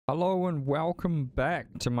Hello and welcome back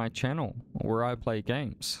to my channel where I play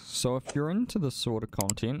games. So if you're into this sort of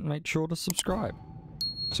content, make sure to subscribe.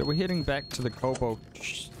 So we're heading back to the Cobalt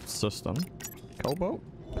system. Cobalt?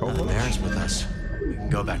 Now the mayor's with us. We can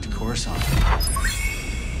go back to Coruscant.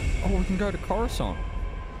 Oh, we can go to Coruscant.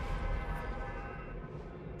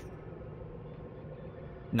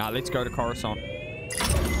 Nah, let's go to Coruscant.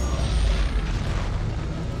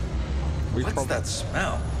 What's that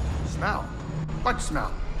smell? Smell? What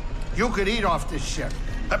smell? You could eat off this ship,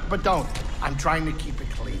 but don't. I'm trying to keep it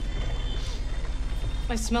clean.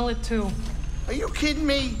 I smell it too. Are you kidding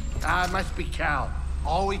me? It must be Cal.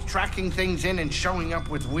 Always tracking things in and showing up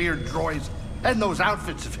with weird droids. And those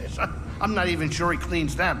outfits of his. I'm not even sure he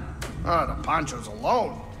cleans them. Oh, the ponchos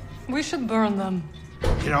alone. We should burn them.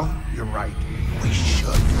 You know, you're right. We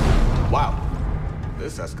should. Wow.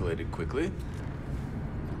 This escalated quickly.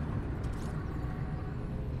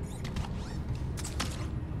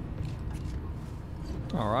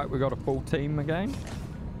 Alright, we got a full team again.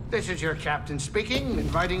 This is your captain speaking,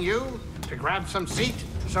 inviting you to grab some seat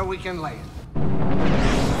so we can land.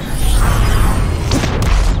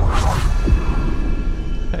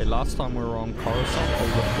 Hey, last time we were on Coruscant, we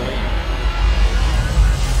were fleeing.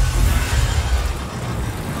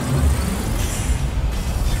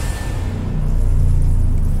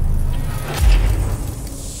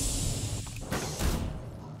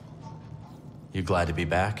 You glad to be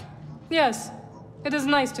back? Yes, it is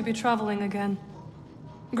nice to be traveling again.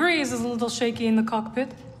 Grease is a little shaky in the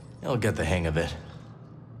cockpit. You'll get the hang of it.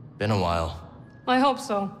 Been a while. I hope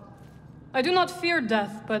so. I do not fear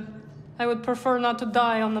death, but I would prefer not to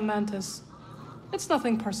die on the Mantis. It's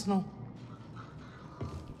nothing personal.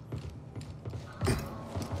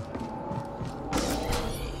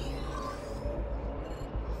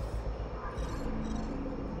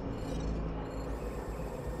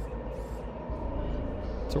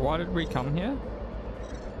 So why did we come here?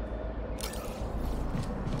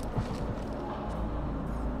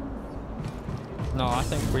 No, I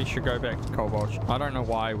think we should go back to Cobalt. I don't know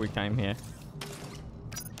why we came here.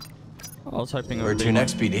 I was hoping it would be... Where to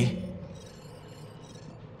next, BD?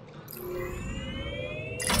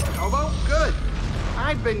 Hobo, good.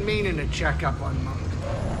 I've been meaning to check up on Monk.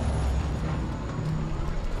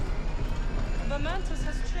 The Mantis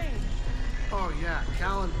has changed. Oh yeah,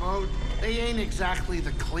 Cal and Bode, they ain't exactly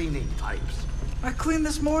the cleaning types. I cleaned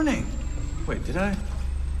this morning. Wait, did I?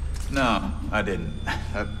 No, I didn't.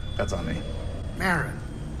 That's on me. Marin,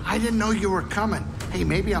 I didn't know you were coming. Hey,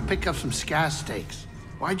 maybe I'll pick up some scaz steaks.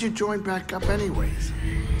 Why'd you join back up anyways?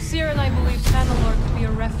 Seer and I believe Tanalor could be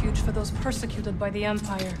a refuge for those persecuted by the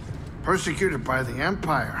Empire. Persecuted by the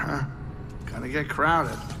Empire, huh? Gonna get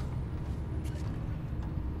crowded.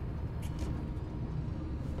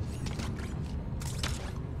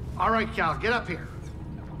 All right, Cal, get up here.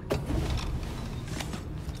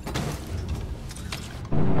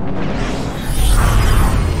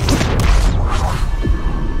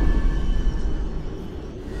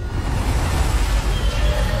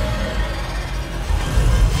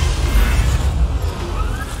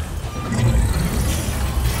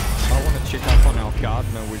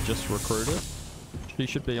 Gardener we just recruited. She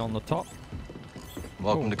should be on the top.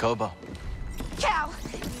 Welcome to Kobo. Cal,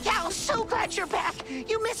 so glad you're back.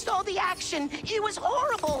 You missed all the action. It was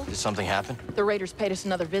horrible. Did something happen? The Raiders paid us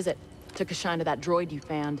another visit. Took a shine to that droid you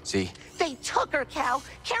found. ZEE. They took her, Cal.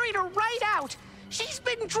 Carried her right out. She's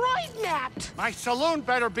been droid napped. My saloon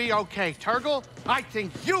better be okay, Turgle. I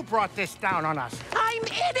think you brought this down on us. I'm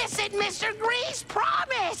innocent, Mr. Grease.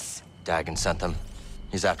 Promise. Dagon sent them.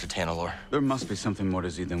 He's after Tanalor. There must be something more to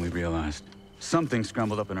ZEE than we realized. Something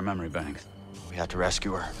scrambled up in her memory banks. We have to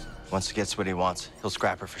rescue her. Once he gets what he wants, he'll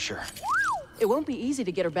scrap her for sure. It won't be easy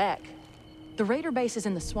to get her back. The Raider base is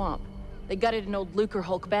in the swamp. They gutted an old Lucre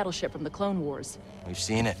Hulk battleship from the Clone Wars. We've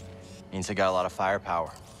seen it. Means they got a lot of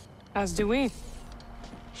firepower. As do we.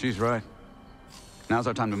 She's right. Now's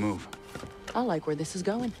our time to move. I like where this is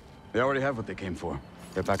going. They already have what they came for.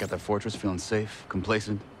 They're back at their fortress, feeling safe,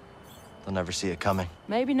 complacent. They'll never see it coming.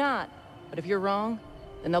 Maybe not. But if you're wrong,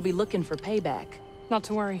 then they'll be looking for payback. Not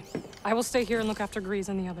to worry. I will stay here and look after Grease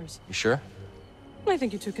and the others. You sure? I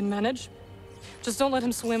think you two can manage. Just don't let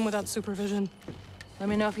him swim without supervision. Let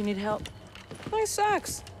me know if you need help. Nice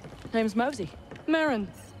axe. Name's Mosey. Marin.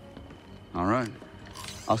 All right.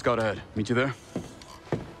 I'll scout ahead. Meet you there?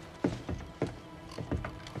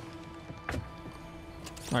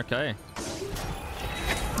 Okay.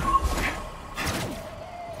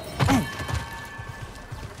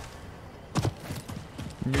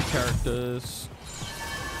 New characters.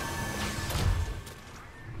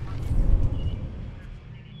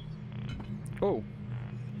 Oh,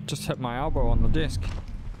 just hit my elbow on the desk.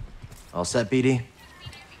 All set, BD?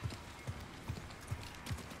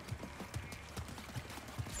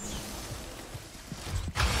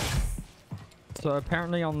 So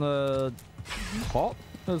apparently on the top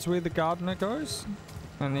is where the gardener goes.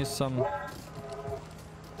 And there's some...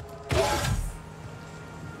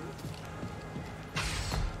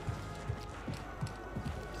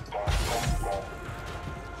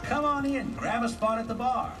 Come on in, grab a spot at the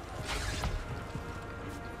bar.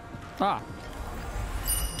 Ah,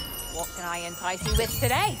 What can I entice you with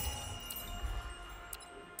today?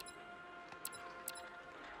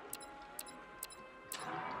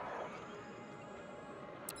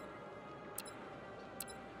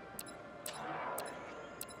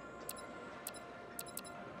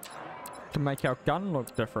 to make our gun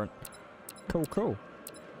look different. Cool, cool.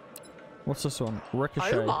 What's this one?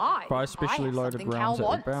 Ricochet. Oh my, Fire I specially have loaded something rounds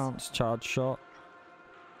Cal at the wants. bounce. Charge shot.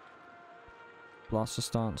 Blaster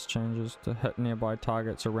stance changes to hit nearby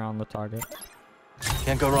targets around the target.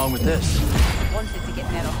 Can't go wrong with this. Wanted to get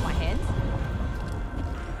that off my hands.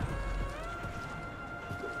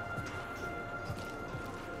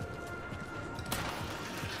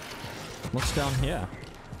 What's down here?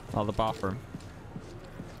 Oh, the bathroom.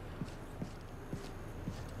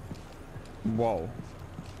 Whoa.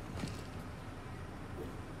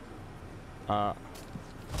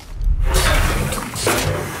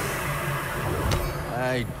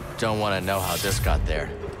 I don't want to know how this got there.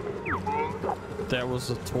 There was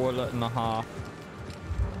a toilet and a half.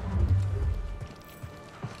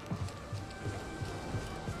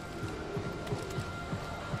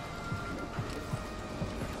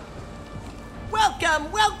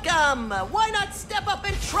 Welcome, welcome! Why not step up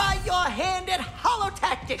and try your hand at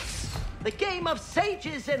holotactics? The game of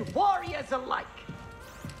sages and warriors alike.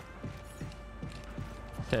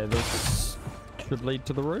 Okay, this should lead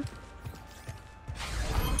to the roof.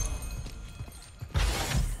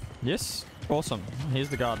 Yes, awesome. Here's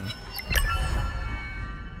the garden.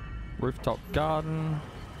 Rooftop garden.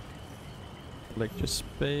 Collect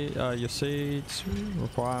your seeds,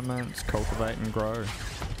 requirements, cultivate and grow.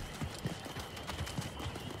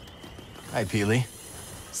 Hi, Peely.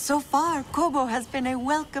 So far, Kobo has been a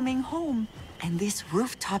welcoming home, and this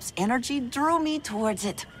rooftop's energy drew me towards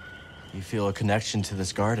it. You feel a connection to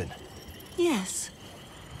this garden. Yes,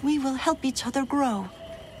 we will help each other grow.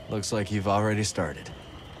 Looks like you've already started.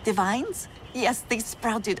 The vines? Yes, they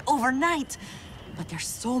sprouted overnight, but there's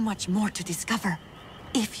so much more to discover.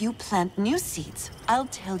 If you plant new seeds, I'll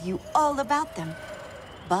tell you all about them.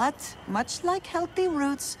 But, much like healthy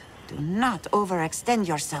roots, do not overextend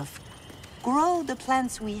yourself. Grow the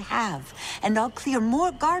plants we have, and I'll clear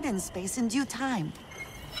more garden space in due time.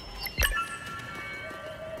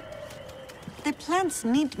 The plants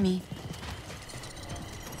need me.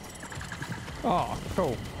 Oh,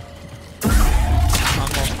 cool.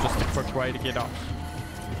 Unlock just a quick way to get up.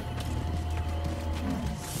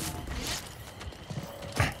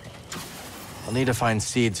 I'll need to find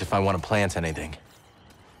seeds if I want to plant anything.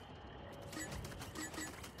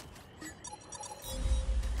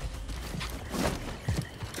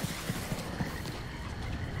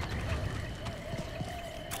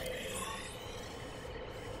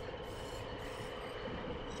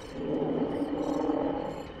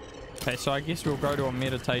 Okay, so I guess we'll go to a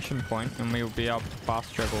meditation point and we'll be able to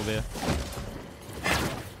fast travel there.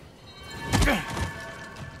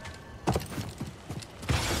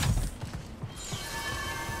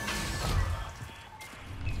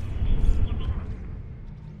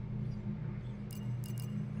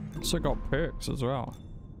 Also got perks as well.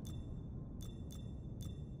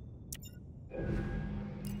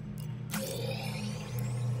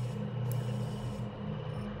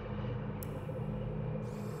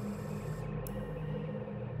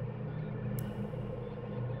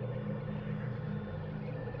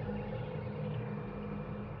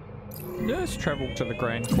 Let's travel to the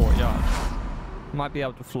Grand Courtyard. Might be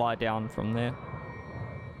able to fly down from there.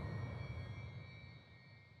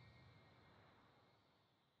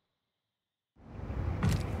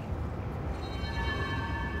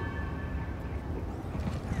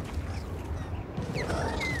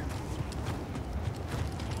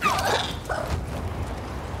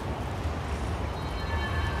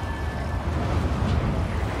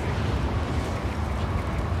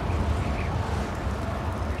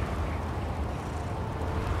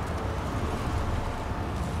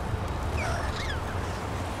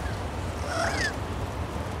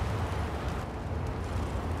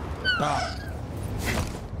 Ah.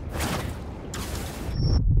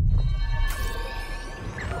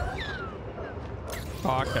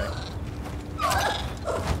 Oh, okay.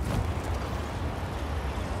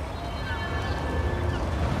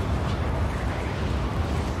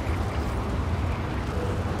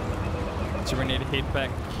 So we need to head back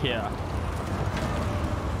here.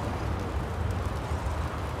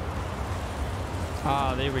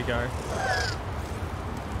 Ah, there we go.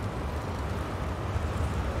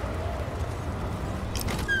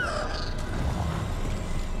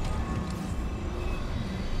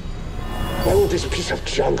 Why won't this piece of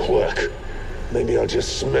junk work? Maybe I'll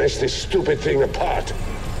just smash this stupid thing apart.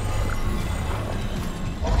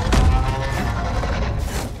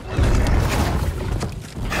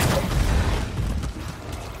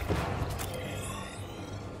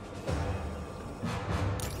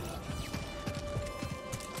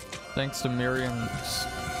 Thanks to Miriam's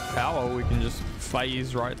power, we can just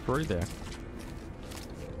phase right through there.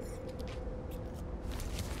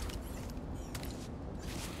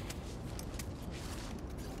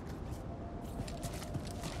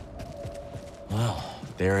 Well,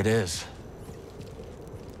 there it is.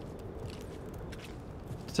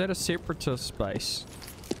 Is that a separatist base?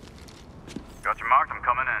 Got you marked, I'm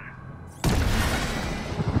coming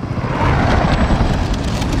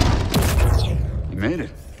in. You made it.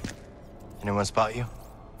 Anyone spot you?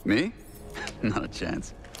 Me? Not a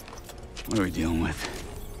chance. What are we dealing with?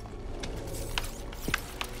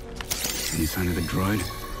 Any sign of the droid?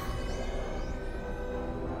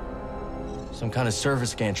 Some kind of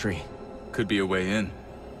service gantry. Could be a way in.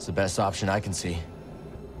 It's the best option I can see.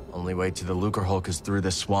 Only way to the Lucre Hulk is through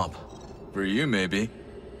this swamp. For you, maybe.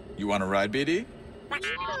 You want to ride, BD?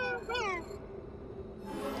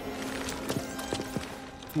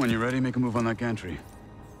 When you're ready, make a move on that gantry.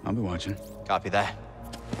 I'll be watching. Copy that.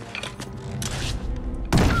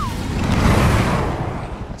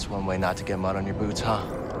 That's one way not to get mud on your boots, huh?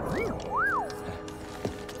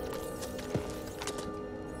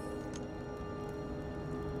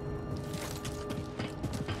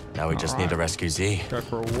 Now we just need to rescue Z. Go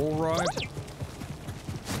for a wall ride.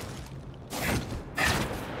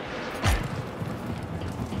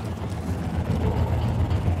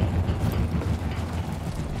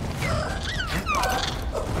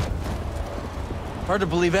 Hard to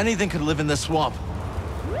believe anything could live in this swamp.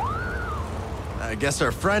 I guess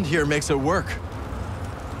our friend here makes it work.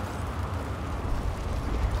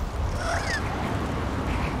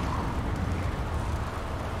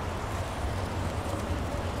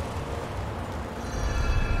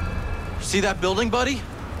 See that building, buddy?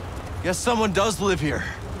 Guess someone does live here.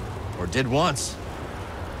 Or did once.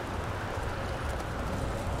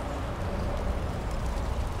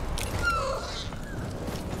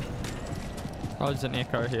 Oh, there's an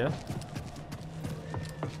echo here.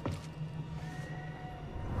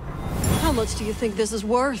 How much do you think this is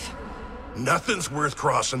worth? Nothing's worth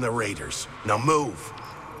crossing the Raiders. Now move.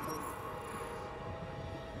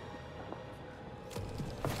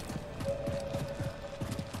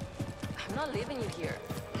 I'm not leaving you here.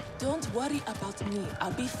 Don't worry about me.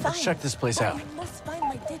 I'll be fine. Let's check this place out. I must find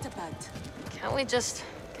my datapad. Can't we just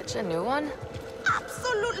get you a new one?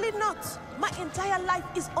 Absolutely not. My entire life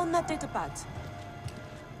is on that datapad.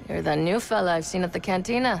 You're the new fella I've seen at the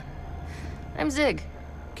cantina. I'm Zig.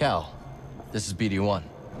 Cal, this is BD1.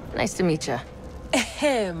 Nice to meet you.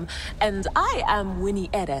 Ahem. And I am Winnie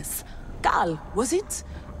Eres. Cal, was it?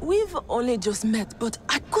 We've only just met, but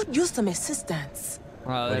I could use some assistance.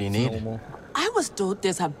 What do you need? Normal. I was told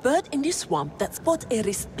there's a bird in the swamp that sports a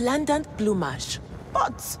resplendent plumage.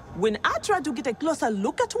 But when I tried to get a closer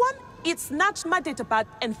look at one, it snatched my datapad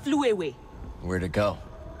and flew away. Where'd it go?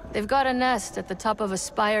 They've got a nest at the top of a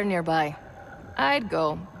spire nearby. I'd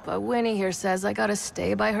go, but Winnie here says I gotta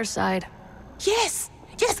stay by her side. Yes,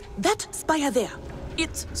 that spire there.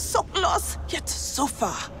 It's so close, yet so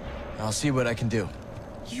far. I'll see what I can do.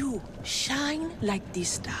 You shine like the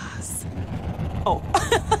stars. Oh,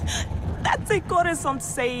 that's a Coruscant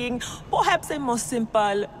saying, perhaps a more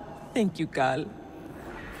simple, thank you, Cal.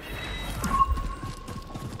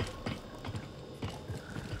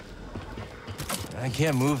 I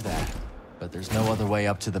can't move that, but there's no other way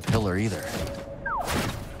up to the pillar either.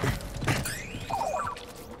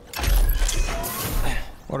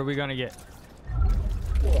 What are we gonna get?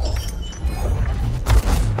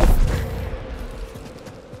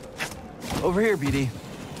 Over here, BD.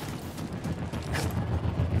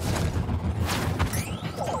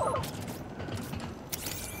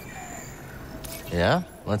 Yeah?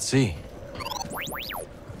 Let's see.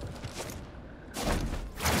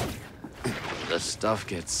 The stuff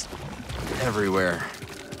gets everywhere.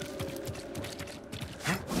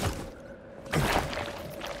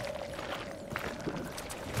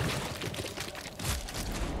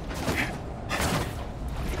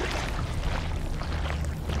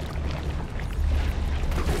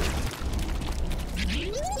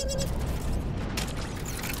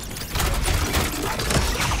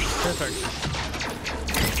 Perfect.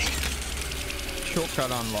 Shortcut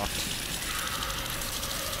unlocked.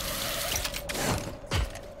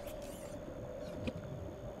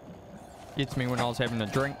 Gets me when I was having a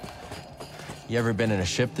drink. You ever been in a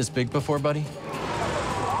ship this big before, buddy?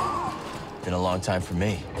 Been a long time for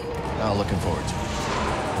me. Now looking forward to it.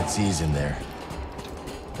 But ZEE's in there.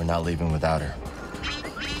 We're not leaving without her.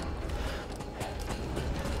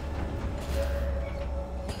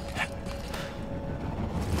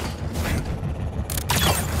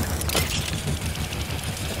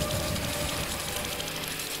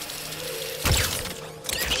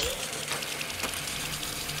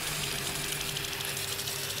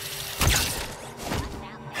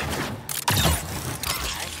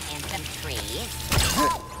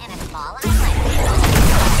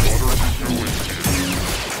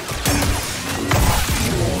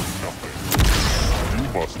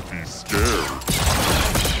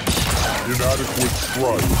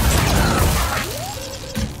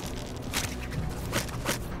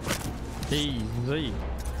 Easy.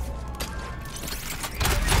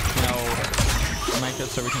 Now make it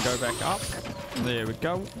so we can go back up. There we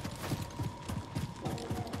go.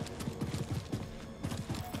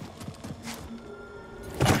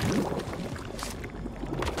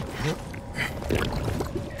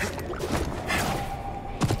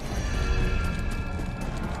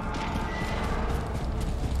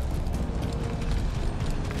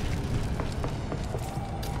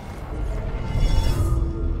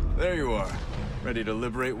 There you are. Ready to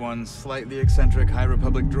liberate one slightly eccentric High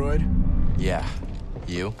Republic droid? Yeah.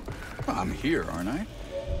 You? Well, I'm here, aren't I?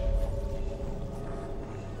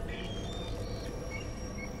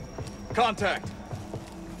 Contact!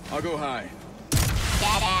 I'll go high.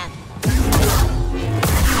 Get him!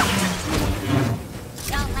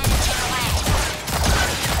 Don't let him get away!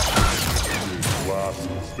 Last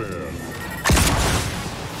stand.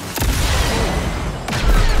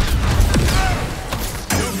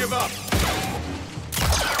 Don't give up!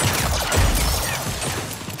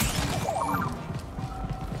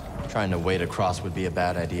 Trying to wade across would be a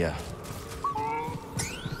bad idea.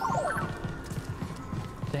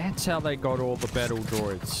 That's how they got all the battle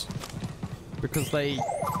droids. Because they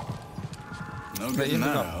ended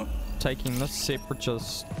up taking this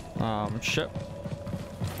separatist ship.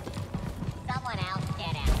 Someone else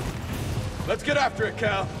did it. Let's get after it,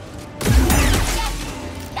 Cal.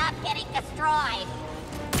 Stop getting destroyed.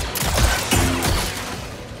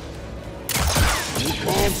 You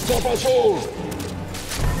can't stop us all!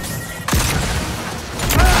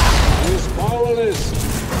 He's powerless!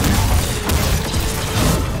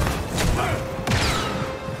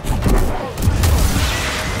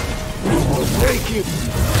 I'll break you!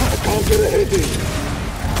 I can't get a heading!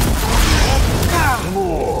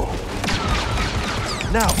 More!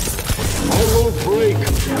 Now! I won't break!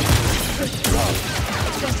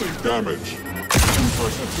 Taking damage!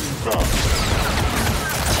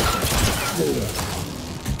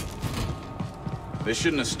 They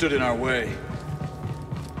shouldn't have stood in our way.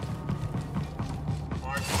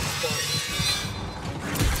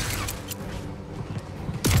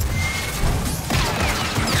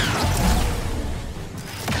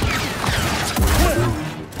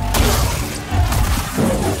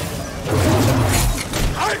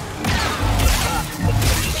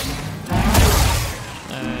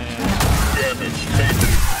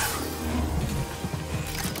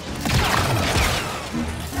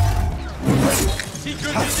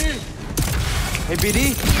 Hey, BD?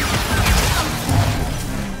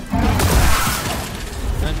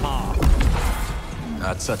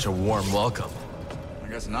 Not such a warm welcome. I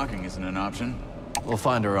guess knocking isn't an option. We'll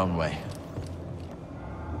find our own way.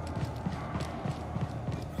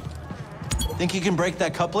 Think you can break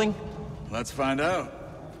that coupling? Let's find out.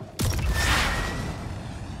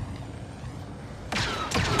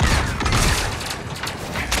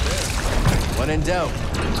 When in doubt.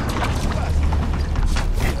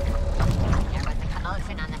 There was a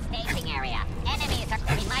commotion on the staging area. Enemies are...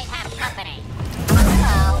 We might have company.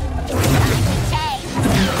 Uh-oh. Time to chase.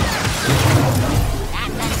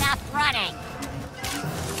 That's enough running.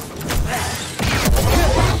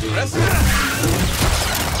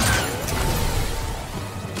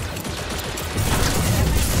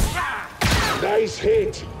 Nice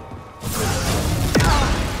hit!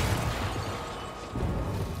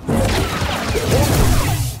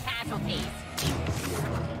 Casualties.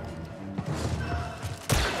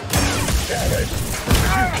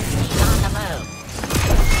 He's on the move.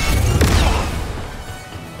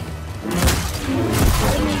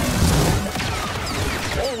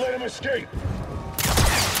 Don't let him escape!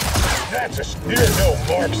 That's a... You're no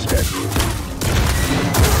marksman!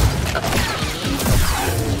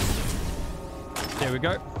 There we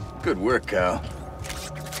go. Good work, Cal.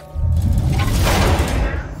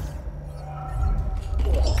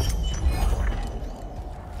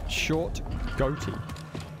 Short goatee.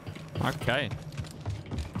 Okay.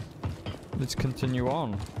 Let's continue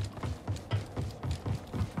on.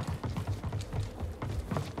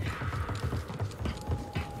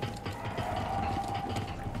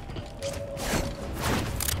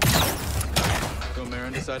 So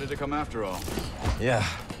Marin decided to come after all. Yeah.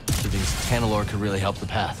 She thinks Tanalor could really help the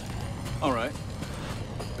path. All right.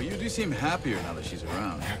 But you do seem happier now that she's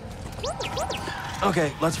around.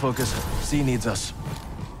 Okay, let's focus. ZEE needs us.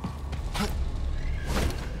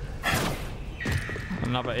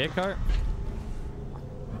 Another echo.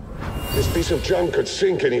 This piece of junk could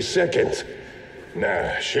sink any second.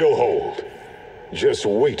 Nah, she'll hold. Just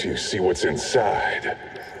wait till you see what's inside.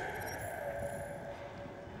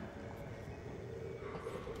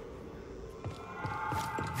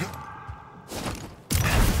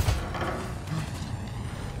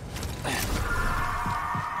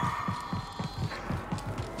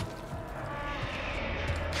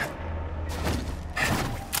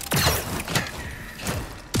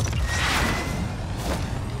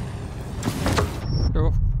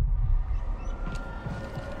 Oh.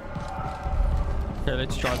 Okay,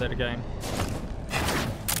 let's try that again.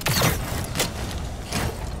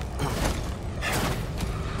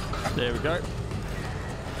 There we go.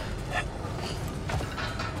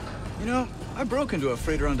 You know, I broke into a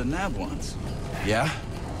freighter on Denab once. Yeah?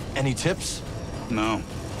 Any tips? No.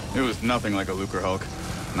 It was nothing like a Lucre Hulk.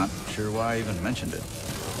 Not sure why I even mentioned it.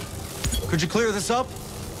 Could you clear this up?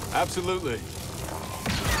 Absolutely.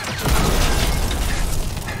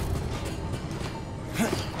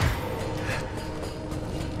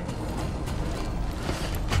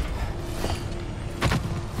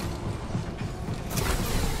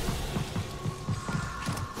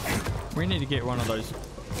 We need to get one of those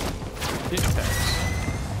jetpacks.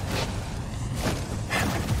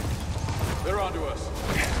 They're onto us.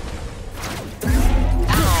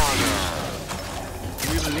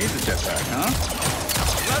 You even need the jetpack, huh?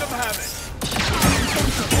 Let them have it.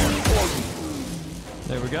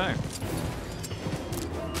 There we go.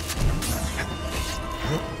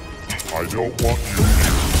 I don't want you.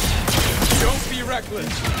 Don't be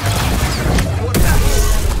reckless.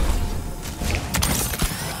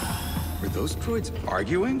 Were those droids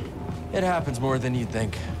arguing? It happens more than you'd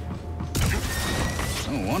think.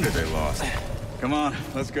 No wonder they lost. Come on,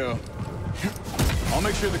 let's go. I'll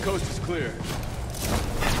make sure the coast is clear.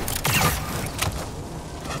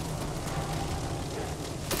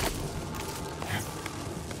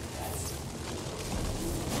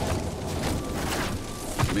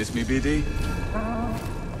 Miss me, BD?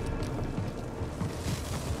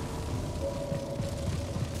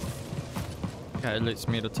 Okay, let's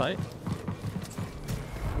meditate.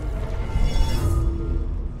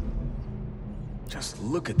 Just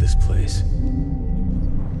look at this place.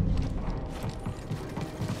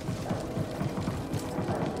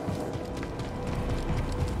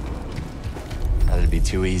 That'd be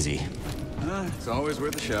too easy. It's always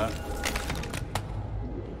worth a shot.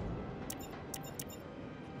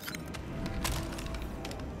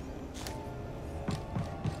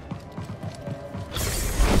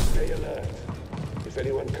 Stay alert. If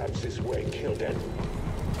anyone comes this way, kill them.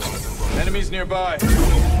 Enemies nearby.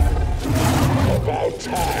 About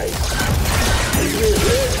time. You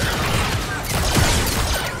hear?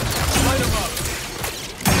 Light them up.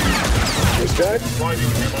 Is that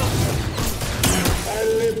fighting him up? I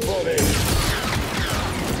live for this.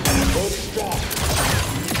 Don't stop.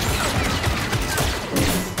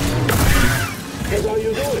 What are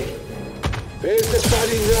you doing? There's the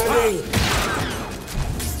fighting running.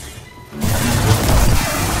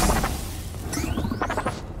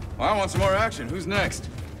 Well, I want some more action. Who's next?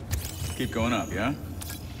 Keep going up, yeah?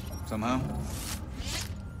 Somehow?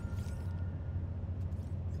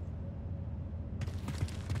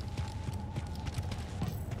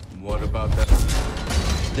 What about that?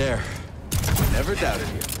 There. Never doubted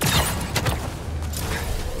you.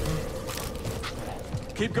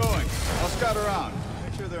 Keep going. I'll scout around.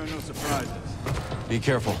 Make sure there are no surprises. Be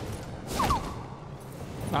careful.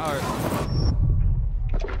 Uh-oh.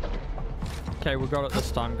 Okay, we got it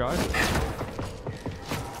this time, guys.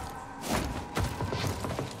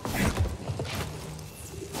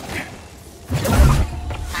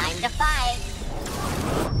 Time to fight.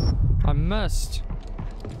 I missed.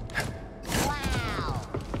 Wow.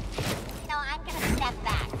 No, I'm gonna step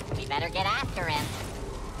back. We better get after him.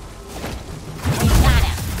 We got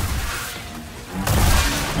him.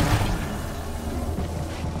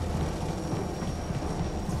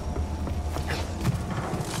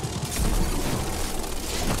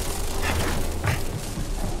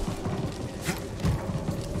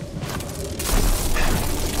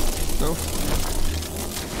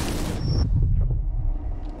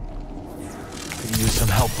 some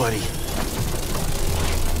help, buddy.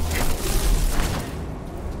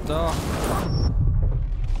 Duh.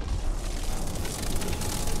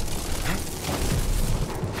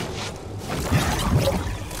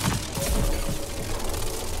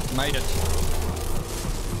 Made it.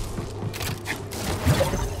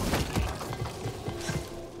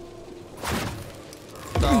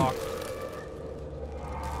 Oh.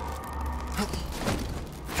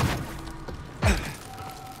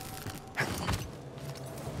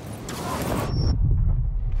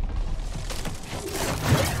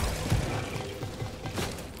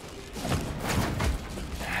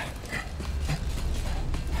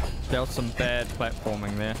 There was some bad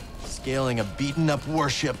platforming there. Scaling a beaten-up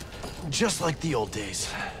warship, just like the old days.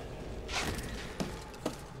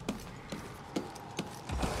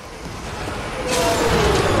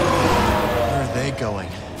 Where are they going?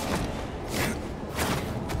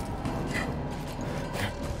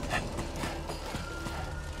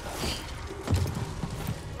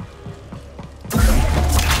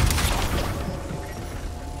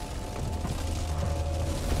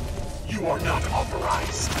 You are not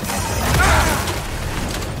authorized.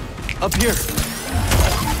 Up here.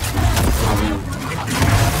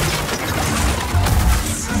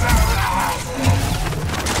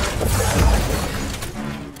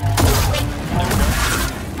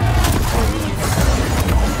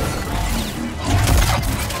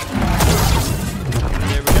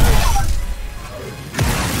 There we go.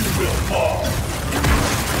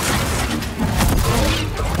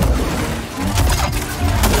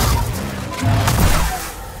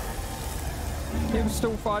 He was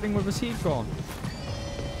still fighting with his head gone.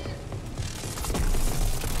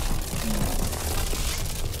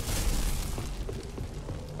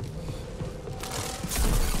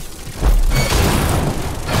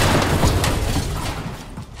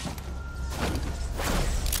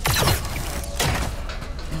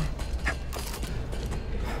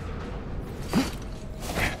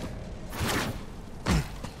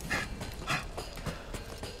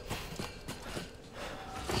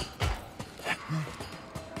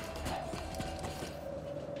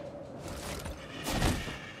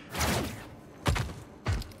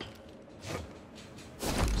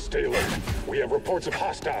 Stay alert. We have reports of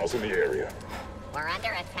hostiles in the area. We're under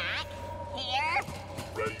attack? Here?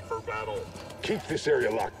 Ready for battle. Keep this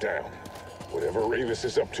area locked down. Whatever Ravis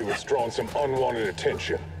is up to, it's drawing some unwanted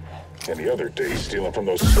attention. And the other day, stealing from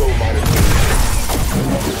those slow-minded...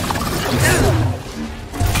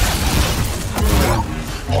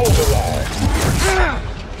 Hold the line.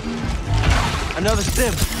 Another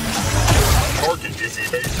sim. Target is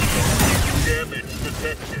evasive. Damage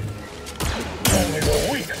detected. Only the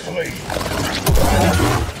weak flee.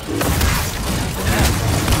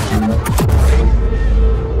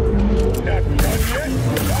 Not done yet.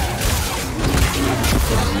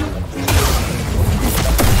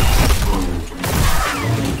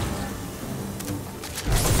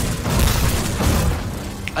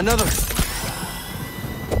 Another.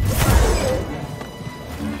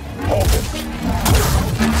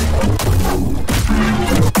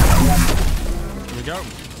 Here we go.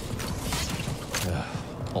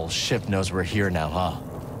 Whole ship knows we're here now, huh?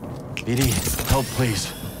 BD, help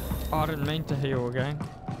please. Oh, I didn't mean to heal again.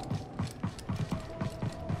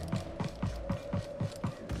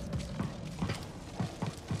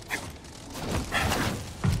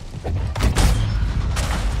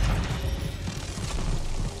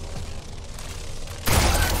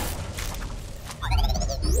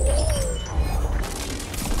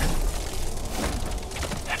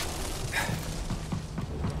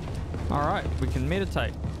 Alright, we can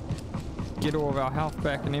meditate. Get all of our health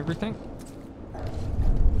back and everything.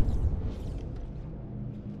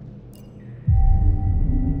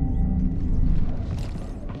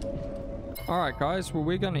 Alright guys, well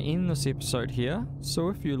we're going to end this episode here. So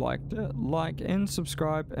if you liked it, like and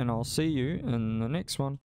subscribe, and I'll see you in the next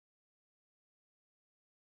one.